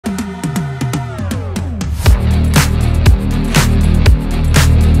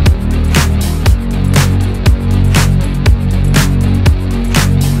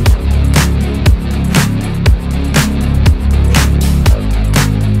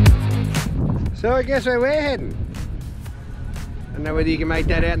So I guess where we're heading. I don't know whether you can make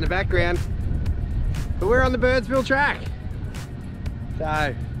that out in the background, but we're on the Birdsville track.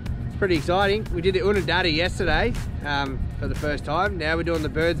 So it's pretty exciting. We did the Unadilla yesterday for the first time. Now we're doing the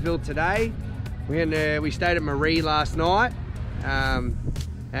Birdsville today. We stayed at Marie last night, and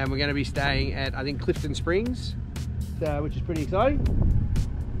we're going to be staying at, I think, Clifton Springs, which is pretty exciting.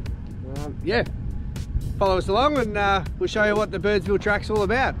 Yeah, follow us along and we'll show you what the Birdsville track's all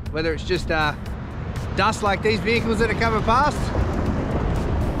about. Whether it's just dust like these vehicles that are coming past,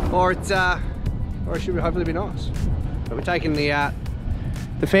 or it should hopefully be nice. But we're taking the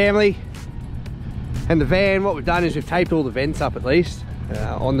family and the van. What we've done is we've taped all the vents up at least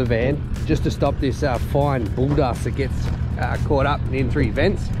on the van, just to stop this fine bull dust that gets caught up in three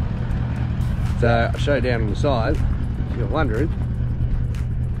vents. So I'll show you down on the side if you're wondering.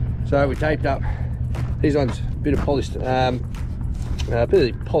 So we taped up these ones, a bit of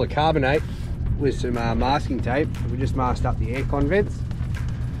polycarbonate with some masking tape. We just masked up the aircon vents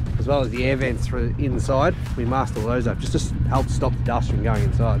as well as the air vents for inside. We masked all those up just to help stop the dust from going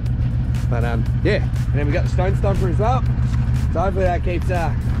inside. But yeah, and then we got the stone stomper as well. So hopefully that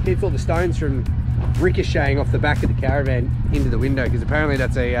keeps all the stones from ricocheting off the back of the caravan into the window, because apparently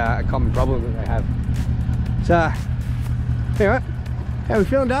that's a common problem that they have. So anyway, how are we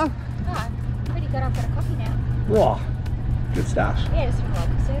feeling, Dale? Oh, pretty good. I've got a coffee now. Whoa, good stuff. Yeah, just from like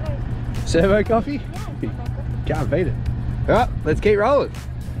servo. Servo coffee? Yeah, it's not bad coffee. Can't beat it. All right, let's keep rolling.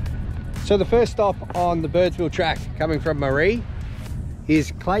 So the first stop on the Birdsville track, coming from Marie,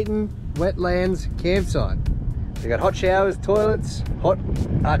 is Clayton Wetlands Campsite. They got hot showers, toilets, hot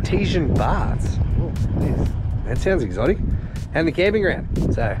artesian baths. Oh, that sounds exotic. And the camping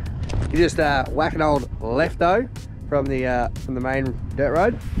ground. So you just whack an old lefto from the main dirt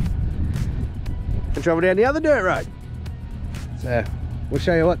road and travel down the other dirt road. So we'll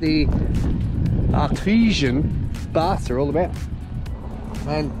show you what the artesian baths are all about.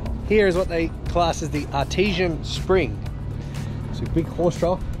 And here is what they class as the artesian spring. It's a big horse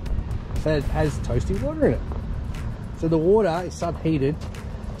trough that has toasty water in it. So the water is subheated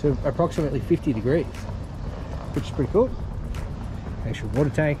to approximately 50 degrees, which is pretty cool. Actual water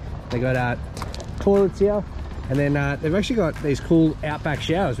tank. They got toilets here, and then they've actually got these cool outback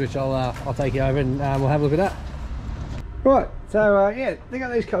showers, which I'll take you over and we'll have a look at that. Right, so yeah, they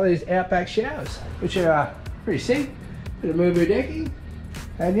got these outback showers, which are pretty sick. Bit of moo decking,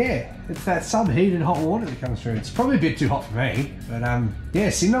 and yeah, it's that subheated hot water that comes through. It's probably a bit too hot for me, but yeah,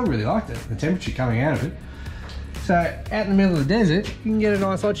 Sindog really liked it. The temperature coming out of it. So out in the middle of the desert, you can get a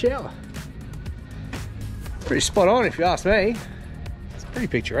nice hot shower. Pretty spot on if you ask me. It's pretty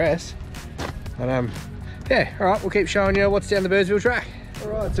picturesque. But yeah, all right, we'll keep showing you what's down the Birdsville track. All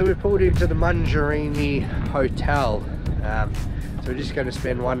right, so we've pulled into the Mungerini Hotel. So we're just going to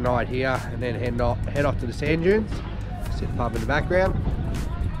spend one night here and then head off to the sand dunes. Sit the pub in the background,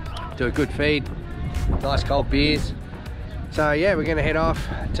 do a good feed, nice cold beers. So yeah, we're going to head off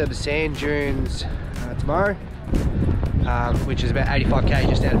to the sand dunes tomorrow, which is about 85k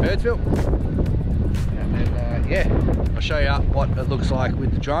just out of Birdsville. And then yeah, I'll show you what it looks like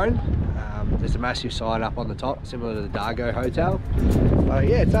with the drone. There's a massive sign up on the top, similar to the Dargo Hotel.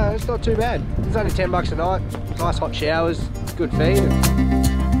 Yeah, it's not too bad. It's only 10 bucks a night, nice hot showers, good feed.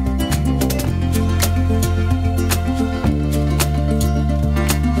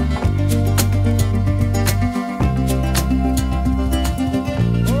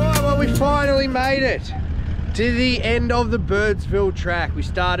 Finally made it to the end of the Birdsville track. We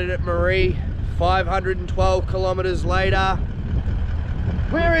started at Marie, 512 kilometers later.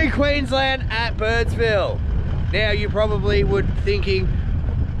 We're in Queensland at Birdsville. Now you probably would thinking,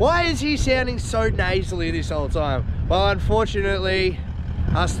 why is he sounding so nasally this whole time? Well, unfortunately,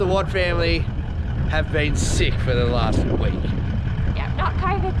 us the Watt family have been sick for the last week. Yeah, not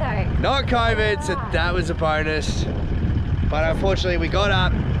COVID though. Not COVID, so that was a bonus. But unfortunately we got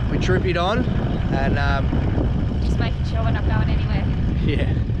up, we troopied on, and just making sure we're not going anywhere.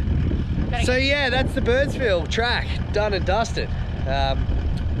 Yeah. So yeah, that's the Birdsville track, done and dusted.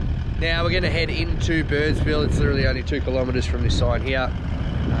 Now we're going to head into Birdsville. It's literally only 2 kilometers from this sign here.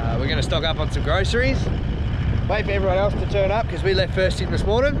 We're going to stock up on some groceries, wait for everyone else to turn up because we left first in this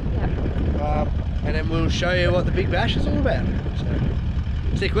morning. Yep. And then we'll show you what the big bash is all about. So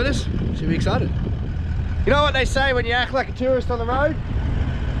stick with us, should be excited. You know what they say when you act like a tourist on the road?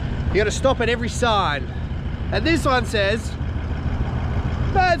 You got to stop at every sign. And this one says,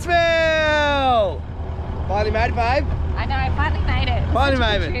 Birdsville! Finally made it, babe. I know, finally made it. Finally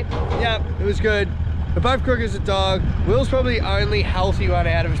made it. Yep, it was good. We're both crook as a dog. Will's probably the only healthy one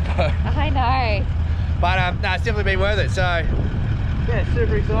out of his boat. I know. But no, it's definitely been worth it. So yeah,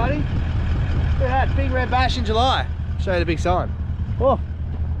 super exciting. Look at that, big red bash in July. Show you the big sign. Oh,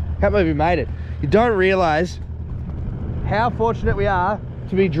 can't believe we made it. You don't realise how fortunate we are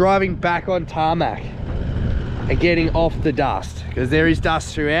to be driving back on tarmac and getting off the dust, because there is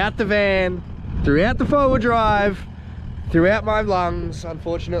dust throughout the van, throughout the four-wheel drive, throughout my lungs,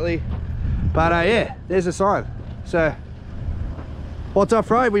 unfortunately. But yeah, there's a sign. So, what's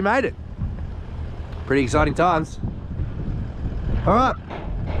off-road? We made it. Pretty exciting times. All right,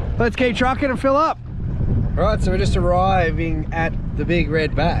 let's keep trucking and fill up. All right, so we're just arriving at the Big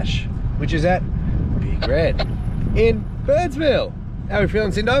Red Bash, which is at Big Red in Birdsville. How are we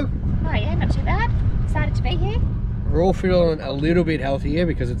feeling, Cindo? Oh yeah, not too bad. Excited to be here. We're all feeling a little bit healthier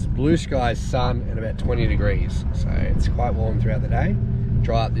because it's blue skies, sun, and about 20 degrees. So it's quite warm throughout the day.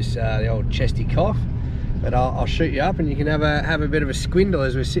 Dry up this the old chesty cough. But I'll shoot you up and you can have a bit of a squindle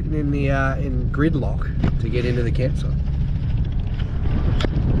as we're sitting in the in gridlock to get into the campsite.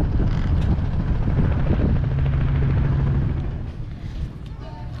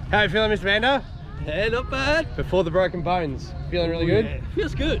 How are you feeling, Mr. Vanda? Yeah, not bad. Before the broken bones, feeling really good? Yeah,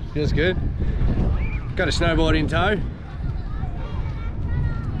 feels good. Feels good. Got a snowboard in tow.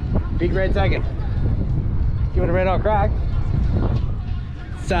 Big Red tagging. Give it a red hot crack.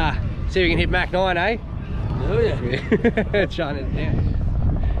 Let's see if we can hit Mach 9, eh? Oh yeah. Shining it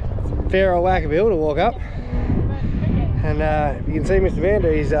down. Fair old whack of a hill to walk up. And you can see Mr.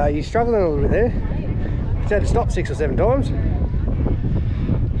 Vanda, he's struggling a little bit there. He's had to stop 6 or 7 times.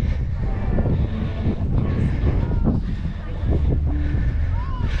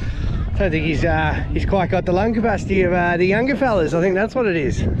 I don't think he's quite got the lung capacity of the younger fellas. I think that's what it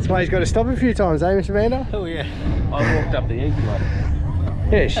is. That's why he's got to stop a few times, eh, Mr. Vanda? Oh yeah. I walked up the easy one.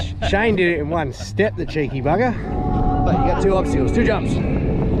 Yeah, Shane did it in one step, the cheeky bugger. But you got 2 obstacles, 2 jumps.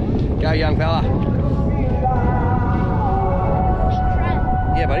 Go, young fella.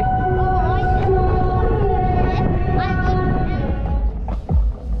 Yeah, buddy.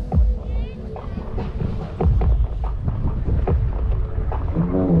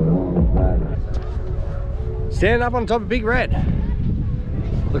 Standing up on top of Big Red,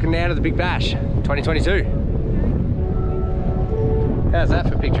 looking down at the Big Bash 2022. How's that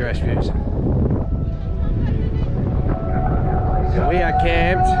for picturesque views? So we are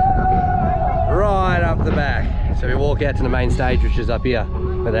camped right up the back. So we walk out to the main stage, which is up here,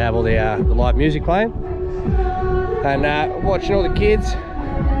 where they have all the live music playing. And watching all the kids,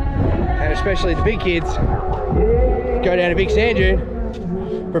 and especially the big kids, go down a big sand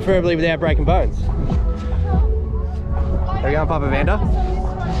dune, preferably without breaking bones. How we going, Papa Vanda?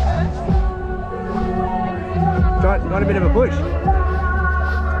 Got a bit of a push.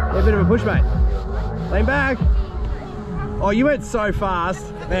 A bit of a push, mate. Lean back. Oh, you went so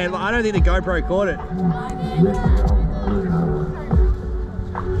fast. Man, I don't think the GoPro caught it.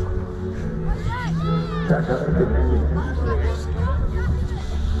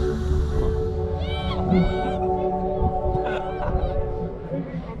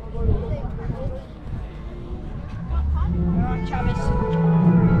 Travis.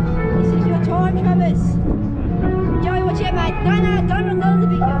 This is your time, Travis. Joey, watch out, mate. No, don't unload the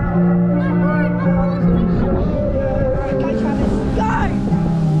big gun. Alright, go, Travis. Go!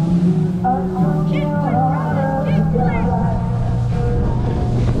 Keep going, Travis. Keep going.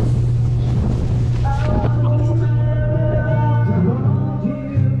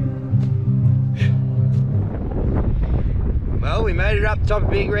 Well, we made it up top of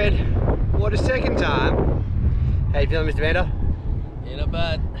Big Red for the 2nd time. How you feeling, Mr. Vanda? Yeah, not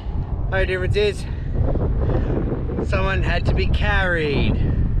bad. Only difference is someone had to be carried.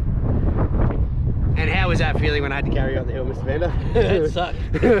 And how was that feeling when I had to carry you up the hill, Mr. Vanda? It sucked.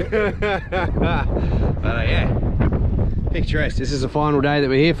 But yeah, picturesque. This is the final day that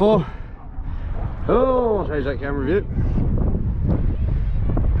we're here for. Oh, I'll change that camera view.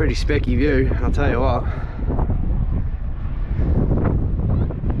 Pretty specky view, I'll tell you what.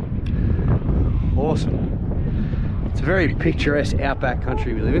 Awesome. It's a very picturesque outback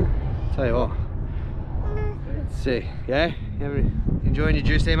country we live in. I'll tell you what. Let's see. Yeah? You enjoying your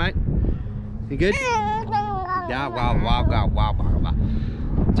juice there, mate? You good? Yeah, wow.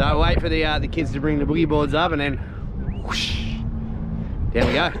 So I'll wait for the kids to bring the boogie boards up and then whoosh, there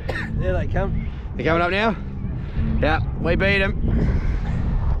we go. There they come. They're coming up now? Yeah, we beat them.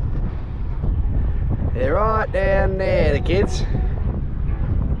 They're right down there, the kids.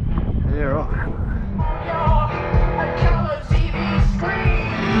 They're right.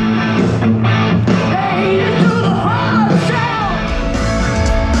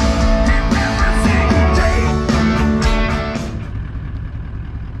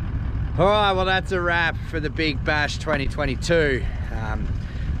 Alright, well that's a wrap for the Big Bash 2022.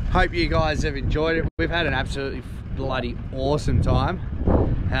 Hope you guys have enjoyed it. We've had an absolutely bloody awesome time.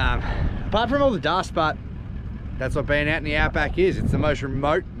 Apart from all the dust, but that's what being out in the outback is. It's the most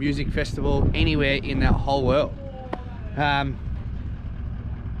remote music festival anywhere in that whole world.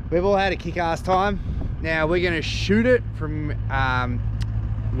 We've all had a kick-ass time. Now we're going to shoot it from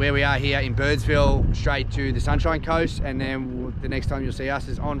where we are here in Birdsville straight to the Sunshine Coast, and then the next time you'll see us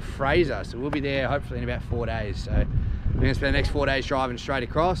is on Fraser. So we'll be there hopefully in about 4 days. So we're going to spend the next 4 days driving straight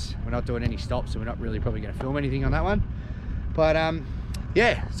across. We're not doing any stops, so we're not really probably going to film anything on that one. But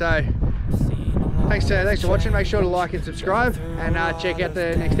yeah, so thanks for watching. Make sure to like and subscribe, and check out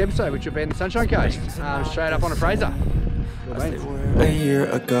the next episode, which will be in the Sunshine Coast, straight up on a Fraser. A year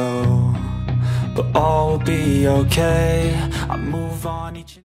ago, but all will be okay. I move on each